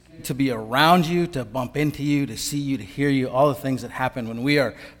to be around you, to bump into you, to see you, to hear you, all the things that happen when we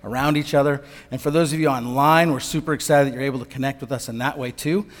are around each other. And for those of you online, we're super excited that you're able to connect with us in that way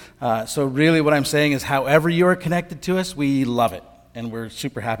too. So really what I'm saying is however you are connected to us, we love it. And we're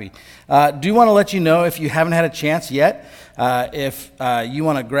super happy. Do want to let you know, if you haven't had a chance yet, if you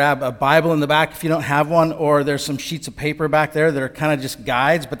want to grab a Bible in the back if you don't have one, or there's some sheets of paper back there that are kind of just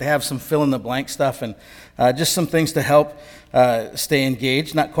guides, but they have some fill-in-the-blank stuff and just some things to help stay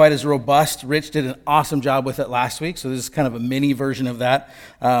engaged. Not quite as robust. Rich did an awesome job with it last week, so this is kind of a mini version of that.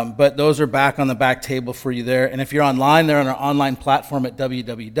 But those are back on the back table for you there. And if you're online, they're on our online platform at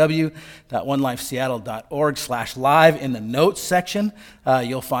www.onelifeseattle.org/live. In the notes section,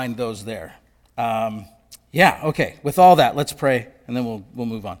 you'll find those there. Okay. With all that, let's pray, and then we'll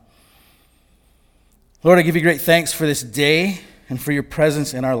move on. Lord, I give you great thanks for this day and for your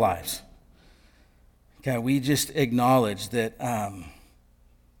presence in our lives. God, we just acknowledge that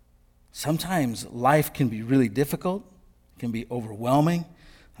sometimes life can be really difficult, can be overwhelming.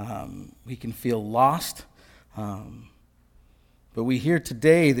 We can feel lost. But we hear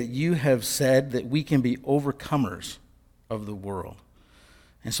today that you have said that we can be overcomers of the world.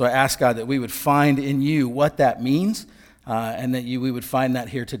 And so I ask, God, that we would find in you what that means, and that we would find that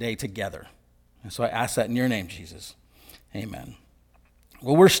here today together. And so I ask that in your name, Jesus. Amen.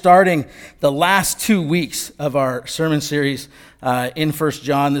 Well, we're starting the last 2 weeks of our sermon series in 1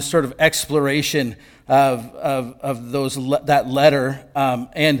 John, this sort of exploration of that letter.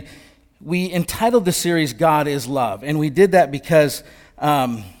 And we entitled the series, God is Love. And we did that because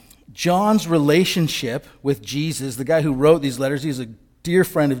John's relationship with Jesus, the guy who wrote these letters, he's a dear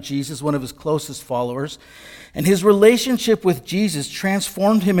friend of Jesus, one of his closest followers. And his relationship with Jesus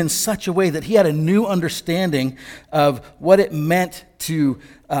transformed him in such a way that he had a new understanding of what it meant to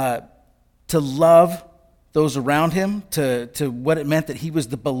love those around him, to what it meant that he was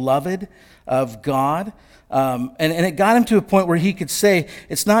the beloved of God. And it got him to a point where he could say,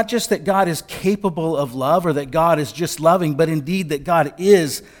 it's not just that God is capable of love or that God is just loving, but indeed that God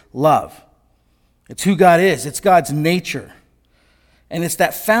is love. It's who God is. It's God's nature. And it's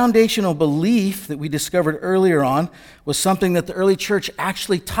that foundational belief that we discovered earlier on was something that the early church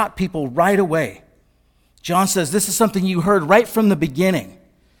actually taught people right away. John says this is something you heard right from the beginning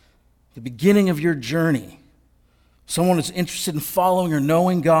of your journey. Someone is interested in following or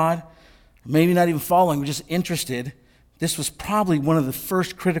knowing God, or maybe not even following, but just interested. This was probably one of the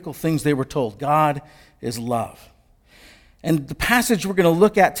first critical things they were told. God is love. And the passage we're going to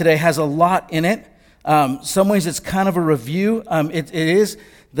look at today has a lot in it. Some ways it's kind of a review. It is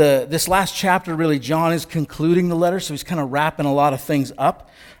this last chapter, really, John is concluding the letter, so he's kind of wrapping a lot of things up.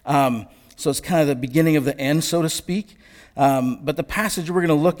 So it's kind of the beginning of the end, so to speak. But the passage we're going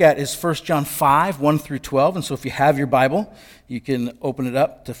to look at is 1 John 5, 1 through 12. And so if you have your Bible, you can open it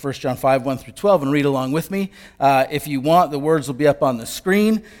up to 1 John 5, 1 through 12 and read along with me. If you want, the words will be up on the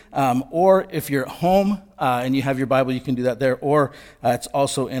screen. Or if you're at home and you have your Bible, you can do that there. Or it's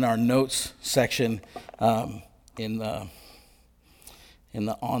also in our notes section in the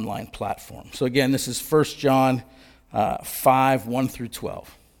online platform. So again, this is 1 John 5, 1 through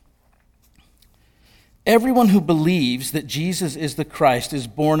 12. Everyone who believes that Jesus is the Christ is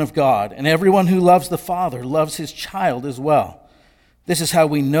born of God, and everyone who loves the Father loves his child as well. This is how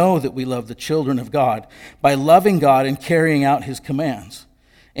we know that we love the children of God, by loving God and carrying out his commands.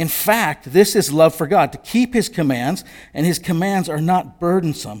 In fact, this is love for God, to keep his commands, and his commands are not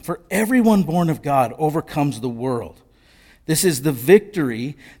burdensome, for everyone born of God overcomes the world. This is the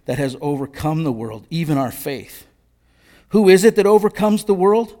victory that has overcome the world, even our faith. Who is it that overcomes the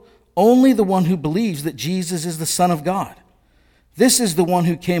world? Only the one who believes that Jesus is the Son of God. This is the one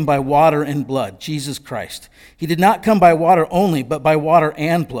who came by water and blood, Jesus Christ. He did not come by water only, but by water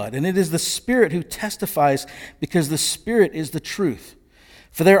and blood. And it is the Spirit who testifies, because the Spirit is the truth.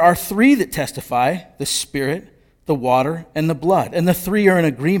 For there are three that testify, the Spirit, the water, and the blood, and the three are in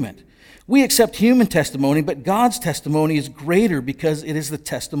agreement. We accept human testimony, but God's testimony is greater, because it is the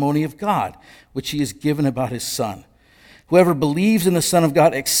testimony of God, which he has given about his Son. Whoever believes in the Son of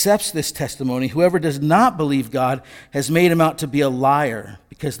God accepts this testimony. Whoever does not believe God has made him out to be a liar,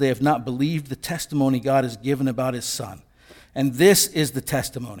 because they have not believed the testimony God has given about his Son. And this is the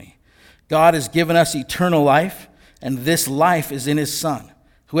testimony. God has given us eternal life, and this life is in his Son.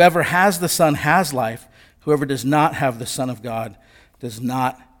 Whoever has the Son has life. Whoever does not have the Son of God does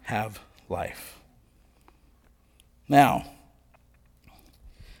not have life. Now,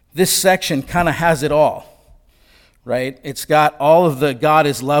 this section kind of has it all. Right? It's got all of the God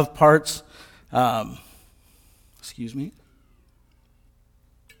is love parts.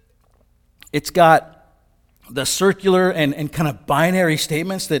 It's got the circular and kind of binary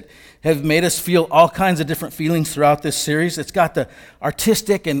statements that have made us feel all kinds of different feelings throughout this series. It's got the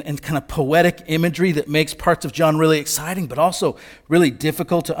artistic and kind of poetic imagery that makes parts of John really exciting, but also really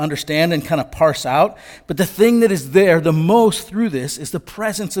difficult to understand and kind of parse out. But the thing that is there the most through this is the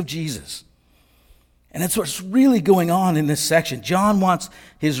presence of Jesus. And that's what's really going on in this section. John wants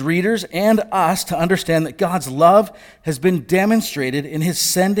his readers and us to understand that God's love has been demonstrated in his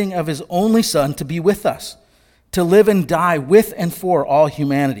sending of his only Son to be with us, to live and die with and for all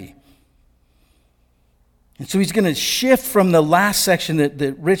humanity. And so he's going to shift from the last section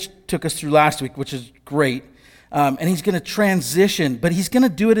that Rich took us through last week, which is great, and he's going to transition, but he's going to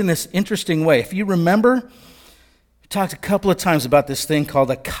do it in this interesting way. If you remember, we talked a couple of times about this thing called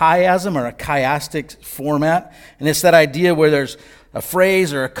a chiasm or a chiastic format, and it's that idea where there's a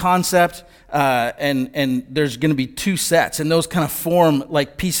phrase or a concept, and there's going to be two sets, and those kind of form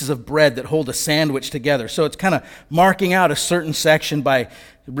like pieces of bread that hold a sandwich together. So it's kind of marking out a certain section by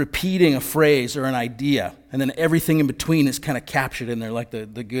repeating a phrase or an idea, and then everything in between is kind of captured in there like the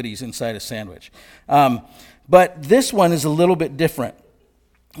goodies inside a sandwich. But this one is a little bit different,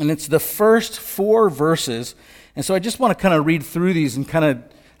 and it's the first 4 verses, and so I just want to kind of read through these and kind of,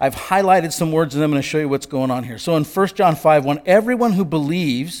 I've highlighted some words and I'm going to show you what's going on here. So in 1 John 5:1, everyone who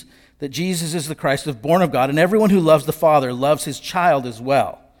believes that Jesus is the Christ is born of God, and everyone who loves the Father loves his child as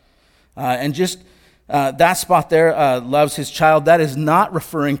well. And just that spot there, loves his child, that is not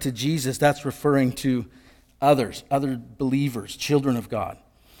referring to Jesus. That's referring to others, other believers, children of God.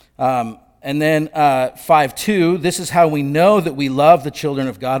 And then 5:2, this is how we know that we love the children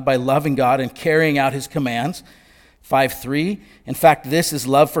of God, by loving God and carrying out his commands. 5:3, in fact, this is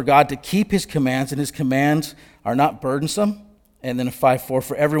love for God, to keep his commands, and his commands are not burdensome. And then 5:4,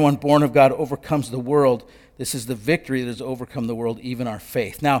 for everyone born of God overcomes the world. This is the victory that has overcome the world, even our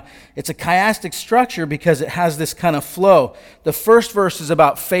faith. Now, it's a chiastic structure because it has this kind of flow. The first verse is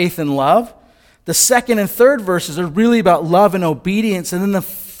about faith and love. The second and third verses are really about love and obedience. And then the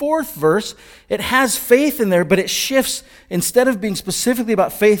fourth verse, it has faith in there, but it shifts. Instead of being specifically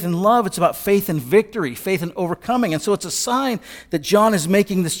about faith and love, it's about faith and victory, faith and overcoming. And so it's a sign that John is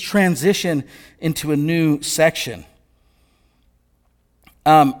making this transition into a new section.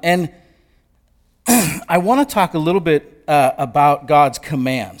 And I want to talk a little bit about God's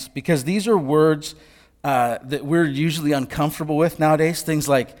commands, because these are words that we're usually uncomfortable with nowadays. Things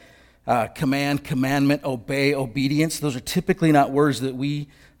like command, commandment, obey, obedience. Those are typically not words that we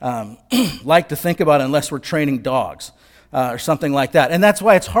like to think about unless we're training dogs or something like that. And that's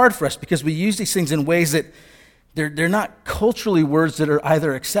why it's hard for us, because we use these things in ways that they're not culturally words that are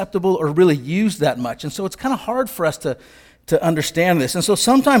either acceptable or really used that much. And so it's kind of hard for us to understand this. And so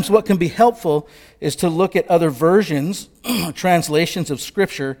sometimes what can be helpful is to look at other versions, translations of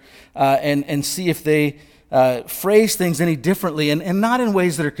Scripture, and see if they phrase things any differently, and not in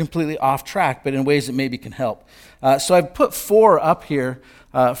ways that are completely off track, but in ways that maybe can help. So I've put 4 up here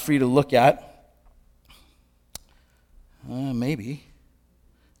for you to look at. Maybe.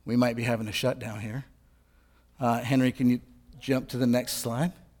 We might be having a shutdown here. Henry, can you jump to the next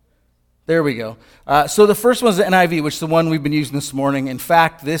slide? There we go. So the first one is the NIV, which is the one we've been using this morning. In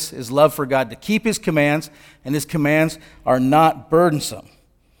fact, this is love for God, to keep his commands, and his commands are not burdensome.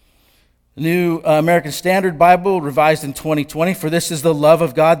 The New American Standard Bible, revised in 2020, for this is the love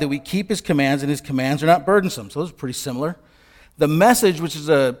of God, that we keep his commands, and his commands are not burdensome. So those are pretty similar. The Message, which is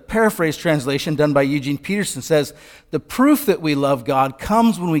a paraphrase translation done by Eugene Peterson, says, the proof that we love God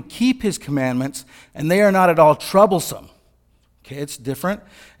comes when we keep his commandments, and they are not at all troublesome. Okay, it's different.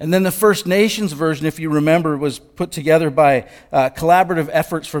 And then the First Nations version, if you remember, was put together by collaborative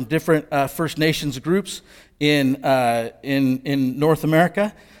efforts from different First Nations groups in North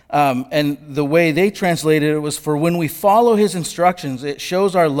America. And the way they translated it was, for when we follow his instructions, it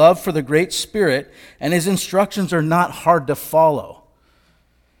shows our love for the Great Spirit, and his instructions are not hard to follow.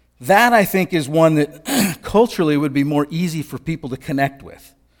 That, I think, is one that culturally would be more easy for people to connect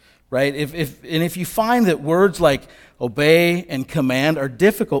with, right? If you find that words like obey and command are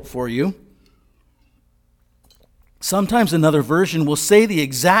difficult for you, sometimes another version will say the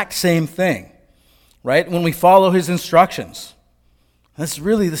exact same thing, right? When we follow his instructions. That's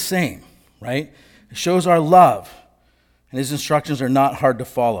really the same, right? It shows our love, and his instructions are not hard to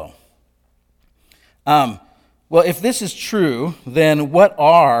follow. Well, if this is true, then what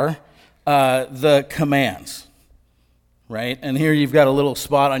are the commands, right? And here you've got a little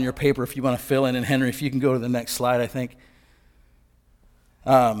spot on your paper if you want to fill in. And Henry, if you can go to the next slide, I think.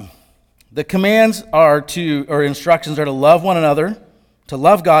 The commands or instructions are to love one another, to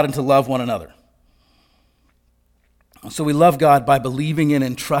love God, and to love one another. So we love God by believing in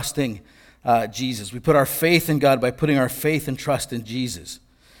and trusting Jesus. We put our faith in God by putting our faith and trust in Jesus,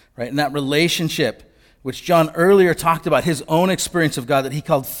 right? And that relationship, which John earlier talked about, his own experience of God, that he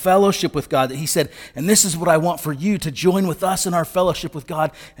called fellowship with God, that he said, and this is what I want for you, to join with us in our fellowship with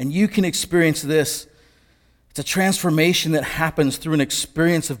God, and you can experience this. It's a transformation that happens through an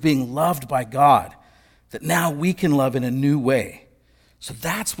experience of being loved by God, that now we can love in a new way. So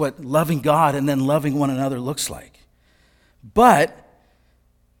that's what loving God and then loving one another looks like. But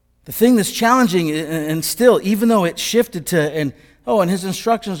the thing that's challenging, and still, even though it shifted to, and his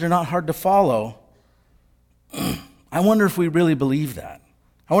instructions are not hard to follow, I wonder if we really believe that.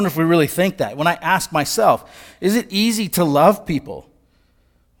 I wonder if we really think that. When I ask myself, is it easy to love people?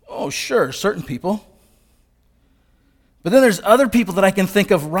 Oh, sure, certain people. But then there's other people that I can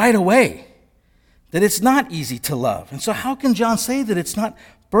think of right away that it's not easy to love. And so how can John say that it's not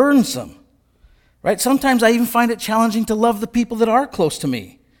burdensome? Right? Sometimes I even find it challenging to love the people that are close to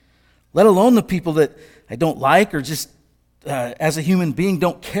me, let alone the people that I don't like or just as a human being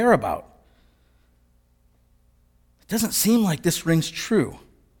don't care about. It doesn't seem like this rings true.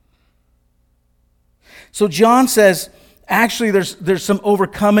 So John says, actually there's some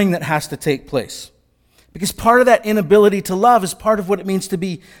overcoming that has to take place. Because part of that inability to love is part of what it means to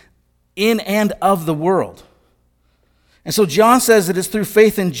be in and of the world. And so John says that it's through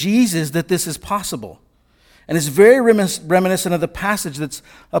faith in Jesus that this is possible. And it's very reminiscent of the passage that's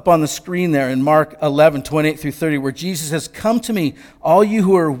up on the screen there in Mark 11, 28 through 30, where Jesus says, "Come to me, all you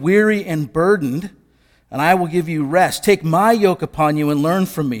who are weary and burdened, and I will give you rest. Take my yoke upon you and learn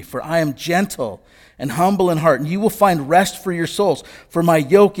from me, for I am gentle and humble in heart, and you will find rest for your souls. For my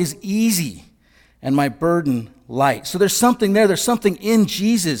yoke is easy and my burden light." So there's something there. There's something in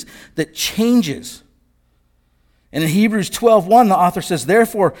Jesus that changes. And in Hebrews 12:1, the author says,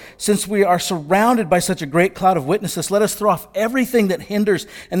 "Therefore, since we are surrounded by such a great cloud of witnesses, let us throw off everything that hinders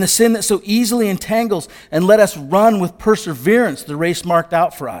and the sin that so easily entangles, and let us run with perseverance the race marked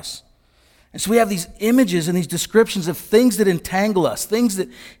out for us." And so we have these images and these descriptions of things that entangle us, things that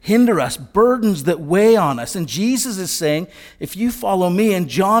hinder us, burdens that weigh on us. And Jesus is saying, if you follow me, and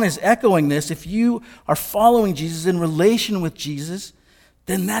John is echoing this, if you are following Jesus, in relation with Jesus,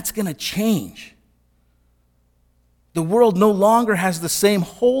 then that's going to change. The world no longer has the same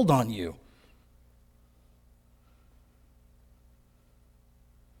hold on you.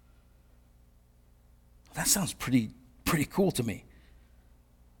 That sounds pretty cool to me.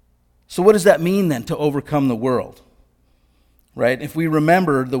 So what does that mean then, to overcome the world? Right? If we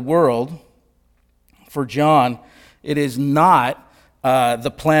remember the world, for John, it is not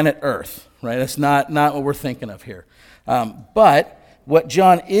the planet Earth. Right? That's not what we're thinking of here. But what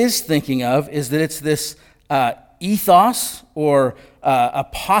John is thinking of is that it's this ethos or a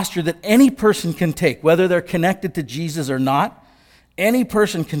posture that any person can take, whether they're connected to Jesus or not. Any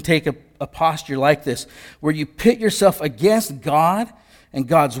person can take a posture like this, where you pit yourself against God and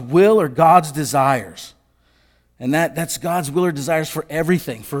God's will or God's desires. And that's God's will or desires for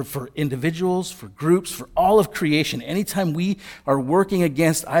everything, for individuals, for groups, for all of creation. Anytime we are working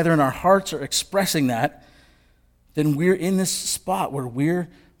against, either in our hearts or expressing that, then we're in this spot where we're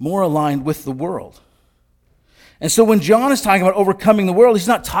more aligned with the world. And so when John is talking about overcoming the world, he's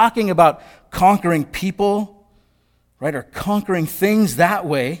not talking about conquering people, right, or conquering things that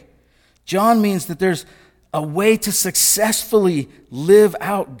way. John means that there's a way to successfully live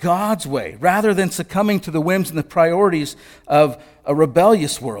out God's way, rather than succumbing to the whims and the priorities of a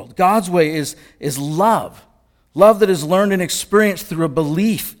rebellious world. God's way is love. Love that is learned and experienced through a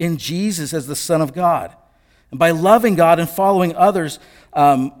belief in Jesus as the Son of God. And by loving God and following others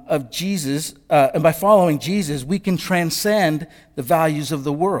of Jesus, and by following Jesus, we can transcend the values of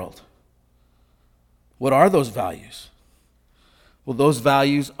the world. What are those values? Well, those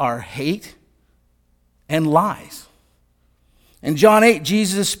values are hate and lies. In John 8,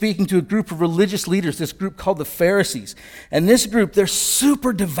 Jesus is speaking to a group of religious leaders, this group called the Pharisees. And this group, they're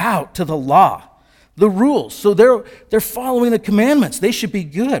super devout to the law, the rules. So they're following the commandments. They should be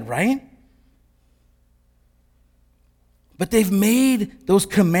good, right? But they've made those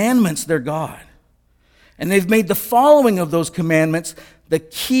commandments their God. And they've made the following of those commandments the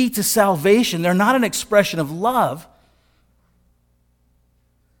key to salvation. They're not an expression of love.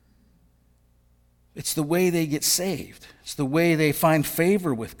 It's the way they get saved. It's the way they find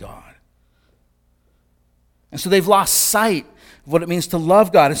favor with God. And so they've lost sight of what it means to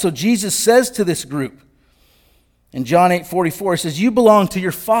love God. And so Jesus says to this group, in John 8:44, he says, "You belong to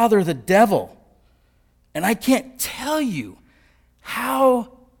your father, the devil." And I can't tell you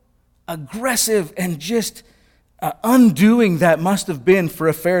how aggressive and just undoing that must have been for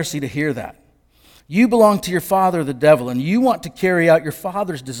a Pharisee to hear that. You belong to your father, the devil, and you want to carry out your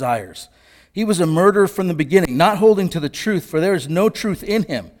father's desires. He was a murderer from the beginning, not holding to the truth, for there is no truth in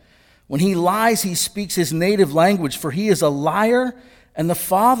him. When he lies, he speaks his native language, for he is a liar and the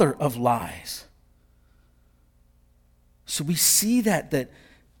father of lies. So we see that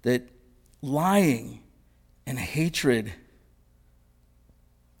lying and hatred,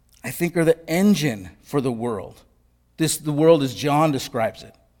 I think, are the engine for the world. The world as John describes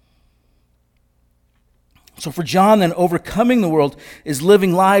it. So for John, then, overcoming the world is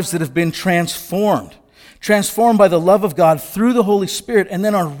living lives that have been transformed by the love of God through the Holy Spirit, and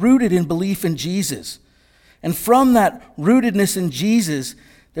then are rooted in belief in Jesus. And from that rootedness in Jesus,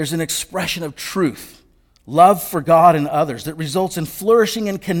 there's an expression of truth, love for God and others, that results in flourishing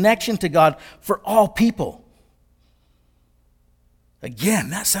and connection to God for all people. Again,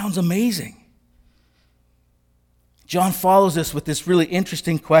 that sounds amazing. John follows this with this really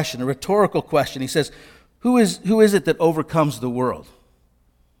interesting question, a rhetorical question. He says, Who is it that overcomes the world?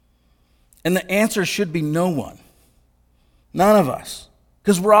 And the answer should be no one. None of us.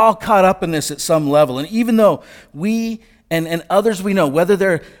 Because we're all caught up in this at some level. And even though we and others we know, whether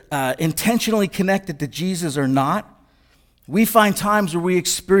they're intentionally connected to Jesus or not, we find times where we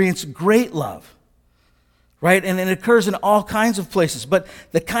experience great love. Right? And it occurs in all kinds of places. But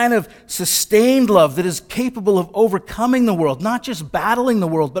the kind of sustained love that is capable of overcoming the world, not just battling the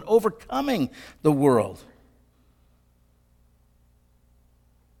world, but overcoming the world,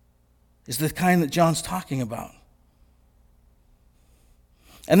 is the kind that John's talking about.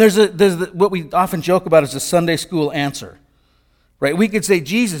 And there's what we often joke about is a Sunday school answer. Right? We could say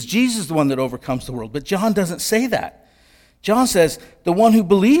Jesus is the one that overcomes the world, but John doesn't say that. John says the one who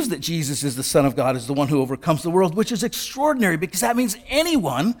believes that Jesus is the Son of God is the one who overcomes the world, which is extraordinary because that means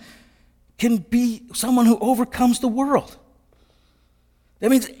anyone can be someone who overcomes the world. That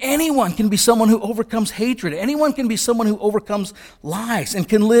means anyone can be someone who overcomes hatred. Anyone can be someone who overcomes lies and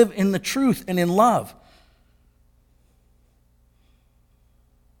can live in the truth and in love.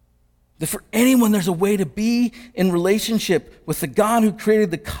 That for anyone, there's a way to be in relationship with the God who created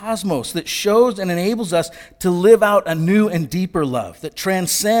the cosmos that shows and enables us to live out a new and deeper love that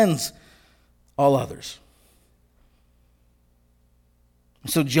transcends all others.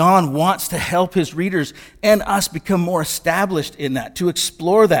 So John wants to help his readers and us become more established in that, to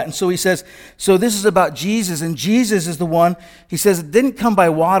explore that. And so he says, so this is about Jesus, and Jesus is the one, he says, it didn't come by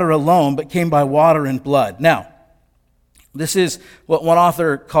water alone, but came by water and blood. Now, this is what one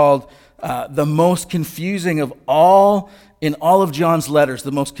author called the most confusing of all, in all of John's letters,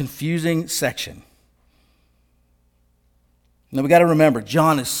 the most confusing section. Now we got to remember,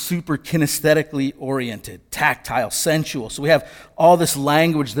 John is super kinesthetically oriented, tactile, sensual. So we have all this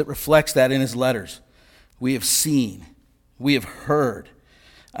language that reflects that in his letters. We have seen, we have heard,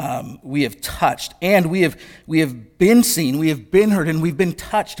 we have touched, and we have been seen, we have been heard, and we've been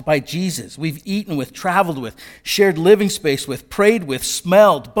touched by Jesus. We've eaten with, traveled with, shared living space with, prayed with,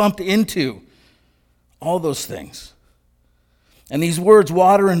 smelled, bumped into, all those things. And these words,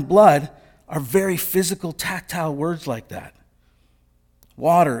 water and blood, are very physical, tactile words like that.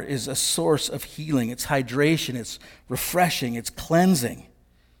 Water is a source of healing. It's hydration, it's refreshing, it's cleansing.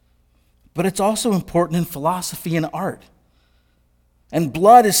 But it's also important in philosophy and art. And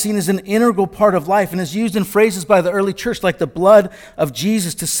blood is seen as an integral part of life and is used in phrases by the early church like the blood of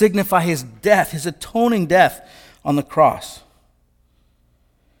Jesus to signify his death, his atoning death on the cross.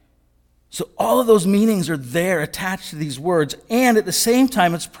 So all of those meanings are there attached to these words. And at the same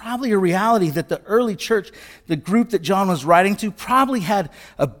time, it's probably a reality that the early church, the group that John was writing to, probably had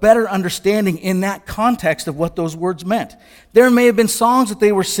a better understanding in that context of what those words meant. There may have been songs that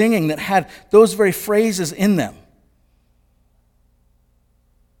they were singing that had those very phrases in them.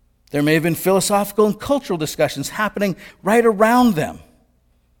 There may have been philosophical and cultural discussions happening right around them.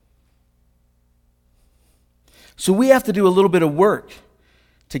 So we have to do a little bit of work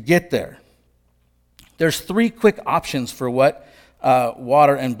to get there. There's 3 quick options for what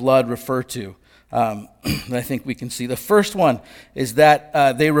water and blood refer to that I think we can see. The first one is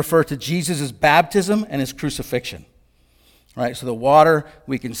that they refer to Jesus' baptism and his crucifixion. Right, so the water,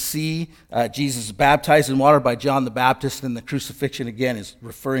 we can see Jesus is baptized in water by John the Baptist, and the crucifixion, again, is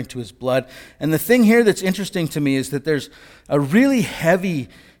referring to his blood. And the thing here that's interesting to me is that there's a really heavy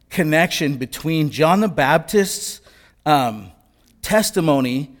connection between John the Baptist's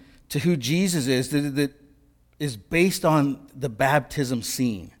testimony to who Jesus is that is based on the baptism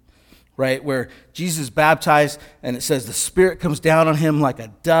scene. Right, where Jesus is baptized, and it says the Spirit comes down on him like a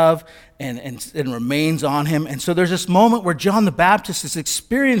dove and remains on him. And so there's this moment where John the Baptist is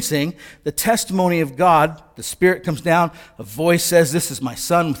experiencing the testimony of God. The Spirit comes down, a voice says, "This is my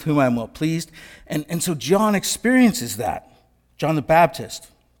Son with whom I am well pleased." And so John experiences that, John the Baptist.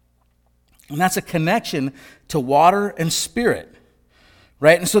 And that's a connection to water and spirit,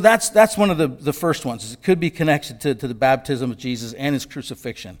 right? And so that's one of the first ones. Is it could be connected to the baptism of Jesus and his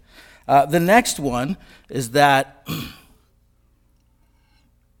crucifixion. The next one is that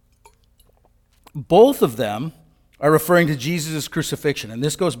both of them are referring to Jesus' crucifixion. And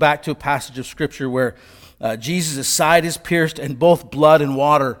this goes back to a passage of Scripture where Jesus' side is pierced and both blood and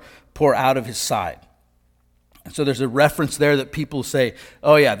water pour out of his side. And so there's a reference there that people say,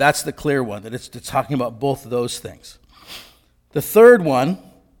 oh yeah, that's the clear one, that it's talking about both of those things. The third one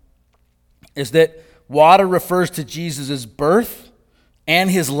is that water refers to Jesus' birth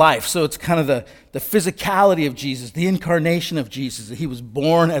and his life. So it's kind of the physicality of Jesus, the incarnation of Jesus, that he was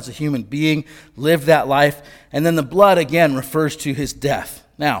born as a human being, lived that life. And then the blood, again, refers to his death.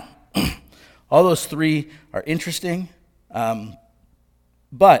 Now, all those three are interesting,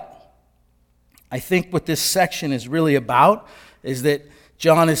 but I think what this section is really about is that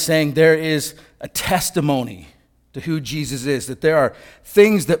John is saying there is a testimony to who Jesus is, that there are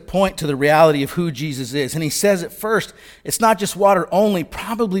things that point to the reality of who Jesus is. And he says at first, it's not just water only,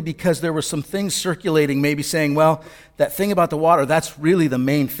 probably because there were some things circulating, maybe saying, well, that thing about the water, that's really the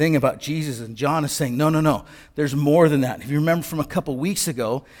main thing about Jesus. And John is saying, no, there's more than that. If you remember from a couple weeks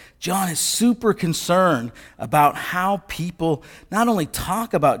ago, John is super concerned about how people not only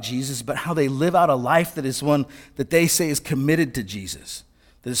talk about Jesus, but how they live out a life that is one that they say is committed to Jesus,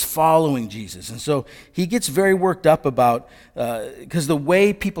 that is following Jesus. And so he gets very worked up about, because the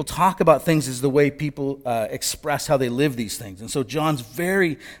way people talk about things is the way people express how they live these things. And so John's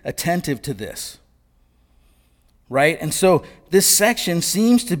very attentive to this, right? And so this section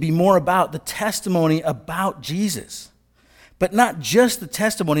seems to be more about the testimony about Jesus. But not just the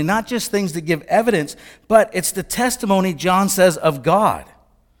testimony, not just things that give evidence, but it's the testimony, John says, of God.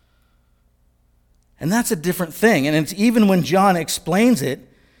 And that's a different thing. And it's even when John explains it,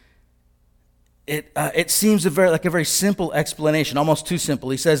 it seems like a very simple explanation, almost too simple.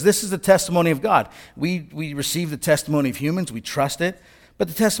 He says, this is the testimony of God. We receive the testimony of humans, we trust it, but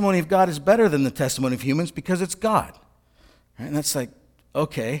the testimony of God is better than the testimony of humans because it's God. Right? And that's like,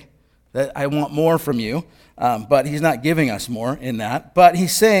 okay, I want more from you, but he's not giving us more in that. But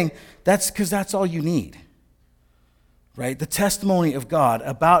he's saying that's because that's all you need, right? The testimony of God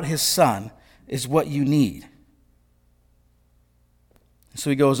about his Son is what you need. So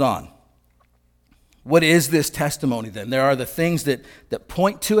he goes on. What is this testimony then? There are the things that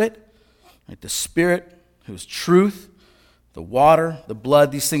point to it, right? The Spirit, who's truth, the water, the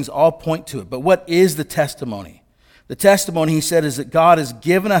blood, these things all point to it. But what is the testimony? The testimony, he said, is that God has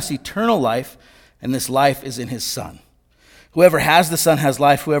given us eternal life, and this life is in his Son. Whoever has the Son has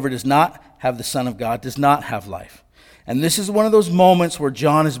life. Whoever does not have the Son of God does not have life. And this is one of those moments where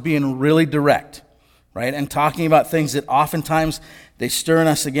John is being really direct, right? And talking about things that oftentimes they stir in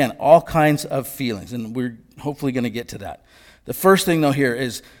us, again, all kinds of feelings. And we're hopefully going to get to that. The first thing, though, here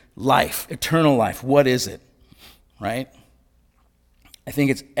is life, eternal life. What is it, right? I think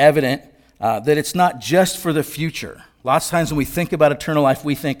it's evident that it's not just for the future. Lots of times when we think about eternal life,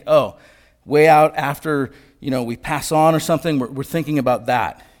 we think, oh, way out after, we pass on or something, we're thinking about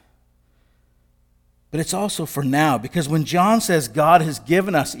that. But it's also for now, because when John says God has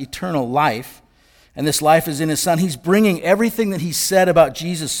given us eternal life, and this life is in his Son, he's bringing everything that he said about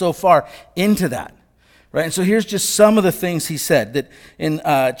Jesus so far into that. Right? And so here's just some of the things he said, that in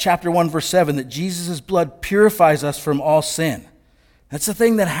chapter 1, verse 7, that Jesus' blood purifies us from all sin. That's the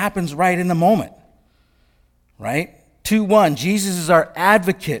thing that happens right in the moment. Right? 2:1, Jesus is our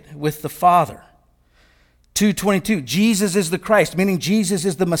advocate with the Father. 2:22, Jesus is the Christ, meaning Jesus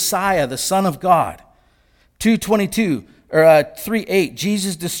is the Messiah, the Son of God. 3:8,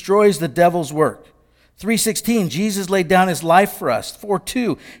 Jesus destroys the devil's work. 3:16, Jesus laid down his life for us.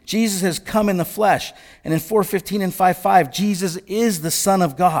 4:2, Jesus has come in the flesh. And in 4:15 and 5:5, Jesus is the Son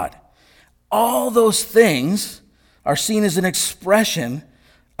of God. All those things are seen as an expression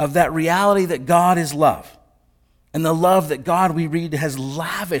of that reality that God is love. And the love that God, we read, has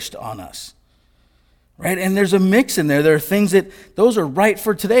lavished on us. Right? And there's a mix in there. There are things those are right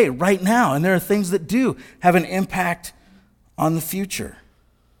for today, right now. And there are things that do have an impact on the future.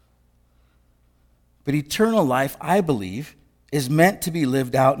 But eternal life, I believe, is meant to be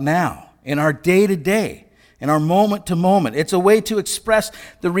lived out now, in our day-to-day, in our moment-to-moment. It's a way to express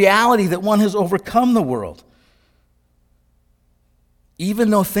the reality that one has overcome the world.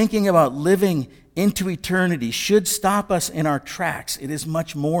 Even though thinking about living into eternity should stop us in our tracks, it is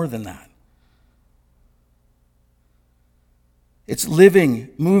much more than that. It's living,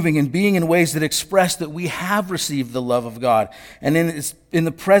 moving, and being in ways that express that we have received the love of God, and in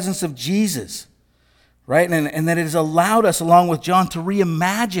the presence of Jesus. Right? And that it has allowed us, along with John, to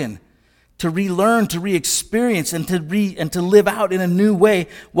reimagine to relearn, to re-experience, and to live out in a new way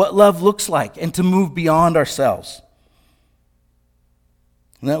what love looks like, and to move beyond ourselves.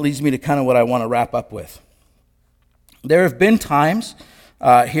 And that leads me to kind of what I want to wrap up with. There have been times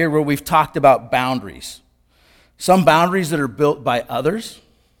here where we've talked about boundaries. Some boundaries that are built by others,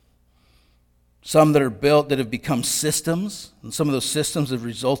 some that are built that have become systems, and some of those systems have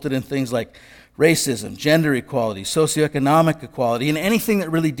resulted in things like racism, gender equality, socioeconomic equality, and anything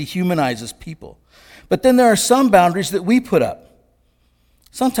that really dehumanizes people. But then there are some boundaries that we put up.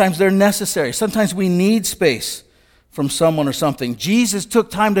 Sometimes they're necessary. Sometimes we need space from someone or something. Jesus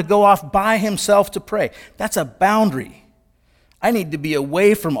took time to go off by himself to pray. That's a boundary. I need to be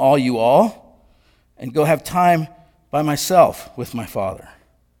away from all you all and go have time by myself with my Father.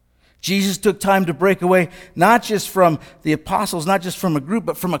 Jesus took time to break away, not just from the apostles, not just from a group,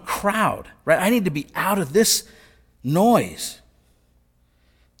 but from a crowd, right? I need to be out of this noise.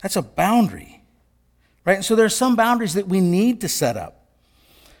 That's a boundary, right? And so there are some boundaries that we need to set up.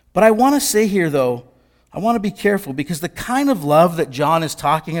 But I want to say here, though, I want to be careful, because the kind of love that John is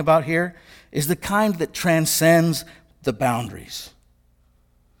talking about here is the kind that transcends the boundaries.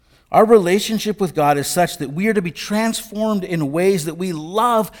 Our relationship with God is such that we are to be transformed in ways that we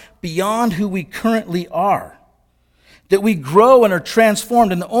love beyond who we currently are. That we grow and are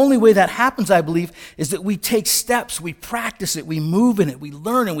transformed. And the only way that happens, I believe, is that we take steps, we practice it, we move in it, we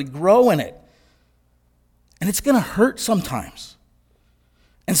learn and we grow in it. And it's going to hurt sometimes.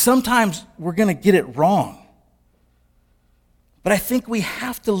 And sometimes we're going to get it wrong. But I think we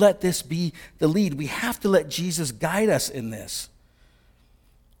have to let this be the lead. We have to let Jesus guide us in this.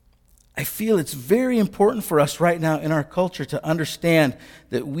 I feel it's very important for us right now in our culture to understand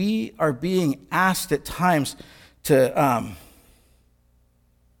that we are being asked at times to...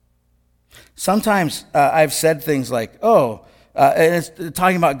 Sometimes I've said things like, and it's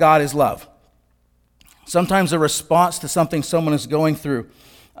talking about God is love. Sometimes a response to something someone is going through,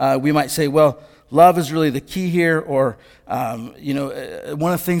 we might say, well, love is really the key here, or,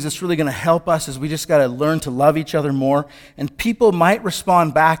 one of the things that's really going to help us is we just got to learn to love each other more. And people might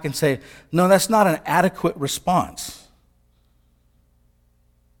respond back and say, no, that's not an adequate response.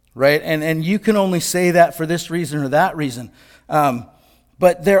 Right? And you can only say that for this reason or that reason.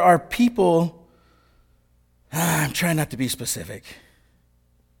 But there are people, I'm trying not to be specific.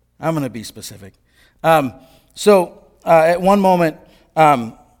 I'm going to be specific. At one moment,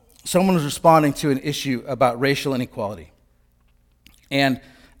 someone was responding to an issue about racial inequality. And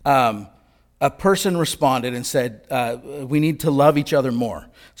a person responded and said, we need to love each other more.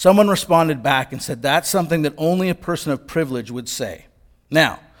 Someone responded back and said, that's something that only a person of privilege would say.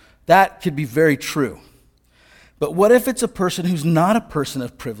 Now, that could be very true. But what if it's a person who's not a person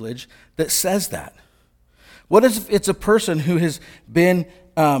of privilege that says that? What if it's a person who has been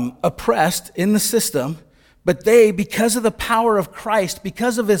oppressed in the system, but they, because of the power of Christ,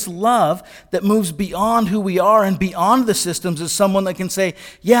 because of his love that moves beyond who we are and beyond the systems, is someone that can say,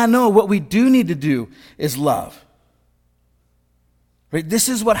 yeah, no, what we do need to do is love. Right? This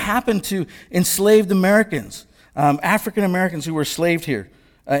is what happened to enslaved Americans, African Americans who were enslaved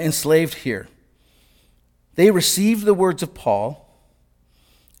here. They received the words of Paul,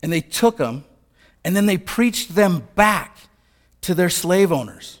 and they took them, and then they preached them back to their slave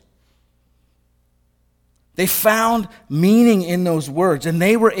owners. They found meaning in those words, and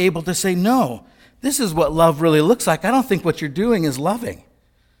they were able to say, no, this is what love really looks like. I don't think what you're doing is loving.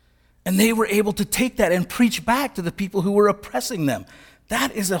 And they were able to take that and preach back to the people who were oppressing them.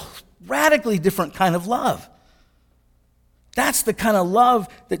 That is a radically different kind of love. That's the kind of love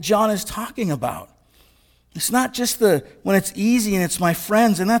that John is talking about. It's not just when it's easy and it's my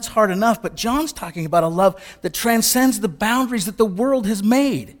friends, and that's hard enough, but John's talking about a love that transcends the boundaries that the world has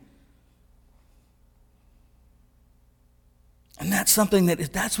made. And that's something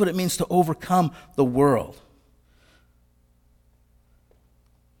that's what it means to overcome the world.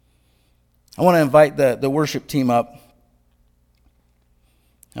 I want to invite the worship team up.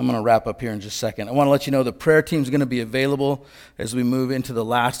 I'm going to wrap up here in just a second. I want to let you know the prayer team is going to be available as we move into the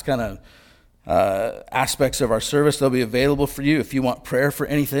last kind of aspects of our service. They'll be available for you if you want prayer for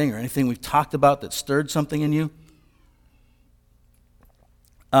anything or anything we've talked about that stirred something in you.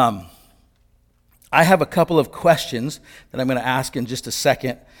 I have a couple of questions that I'm going to ask in just a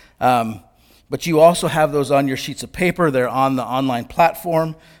second. But you also have those on your sheets of paper. They're on the online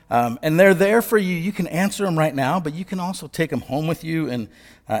platform. And they're there for you. You can answer them right now, but you can also take them home with you and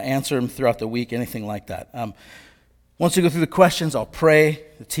answer them throughout the week, anything like that. Once we go through the questions, I'll pray.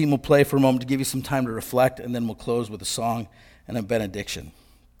 The team will play for a moment to give you some time to reflect, and then we'll close with a song and a benediction.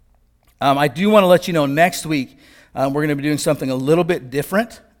 I do want to let you know next week we're going to be doing something a little bit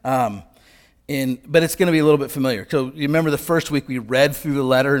different. but it's going to be a little bit familiar. So you remember the first week we read through the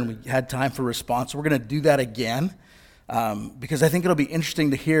letter and we had time for response. We're going to do that again because I think it'll be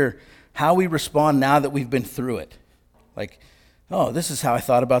interesting to hear how we respond now that we've been through it. Like, oh, this is how I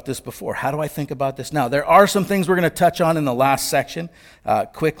thought about this before. How do I think about this now? There are some things we're going to touch on in the last section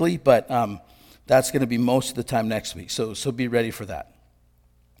quickly, but that's going to be most of the time next week. So be ready for that.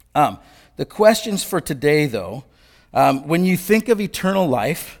 The questions for today, though, when you think of eternal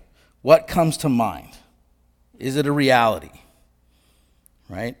life, what comes to mind? Is it a reality?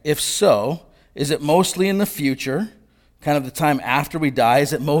 Right? If so, is it mostly in the future, kind of the time after we die?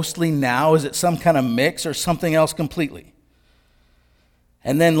 Is it mostly now? Is it some kind of mix or something else completely?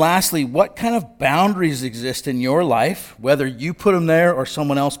 And then lastly, what kind of boundaries exist in your life, whether you put them there or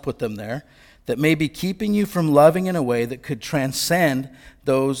someone else put them there, that may be keeping you from loving in a way that could transcend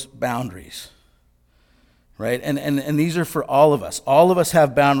those boundaries? Right? And these are for all of us. All of us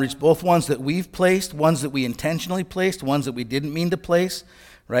have boundaries, both ones that we've placed, ones that we intentionally placed, ones that we didn't mean to place,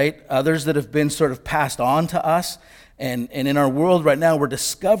 right? Others that have been sort of passed on to us. And in our world right now, we're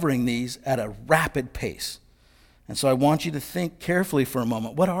discovering these at a rapid pace. And so I want you to think carefully for a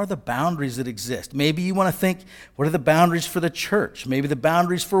moment. What are the boundaries that exist? Maybe you want to think, what are the boundaries for the church? Maybe the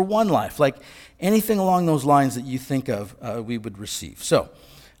boundaries for one life. Like anything along those lines that you think of, we would receive. So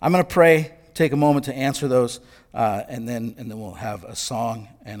I'm going to pray, take a moment to answer those, and then we'll have a song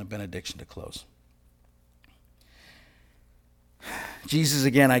and a benediction to close. Jesus,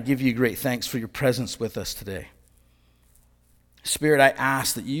 again, I give you great thanks for your presence with us today. Spirit, I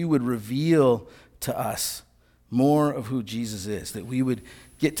ask that you would reveal to us more of who Jesus is, that we would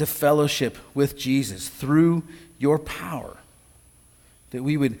get to fellowship with Jesus through your power, that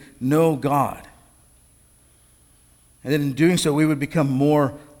we would know God, and that in doing so we would become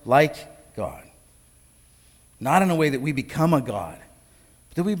more like God. Not in a way that we become a God,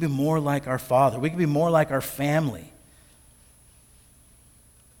 but that we'd be more like our Father. We could be more like our family.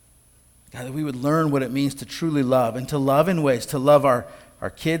 God, that we would learn what it means to truly love and to love in ways, to love our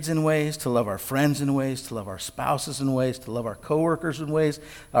kids in ways, to love our friends in ways, to love our spouses in ways, to love our coworkers in ways,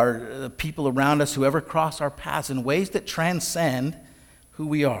 the people around us, whoever cross our paths, in ways that transcend who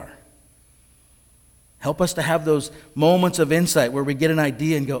we are. Help us to have those moments of insight where we get an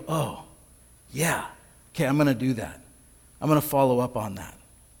idea and go, oh, yeah, okay, I'm going to do that. I'm going to follow up on that.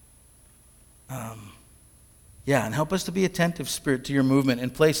 Yeah, and help us to be attentive, Spirit, to your movement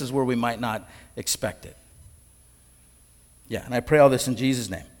in places where we might not expect it. Yeah, and I pray all this in Jesus'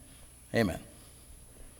 name. Amen.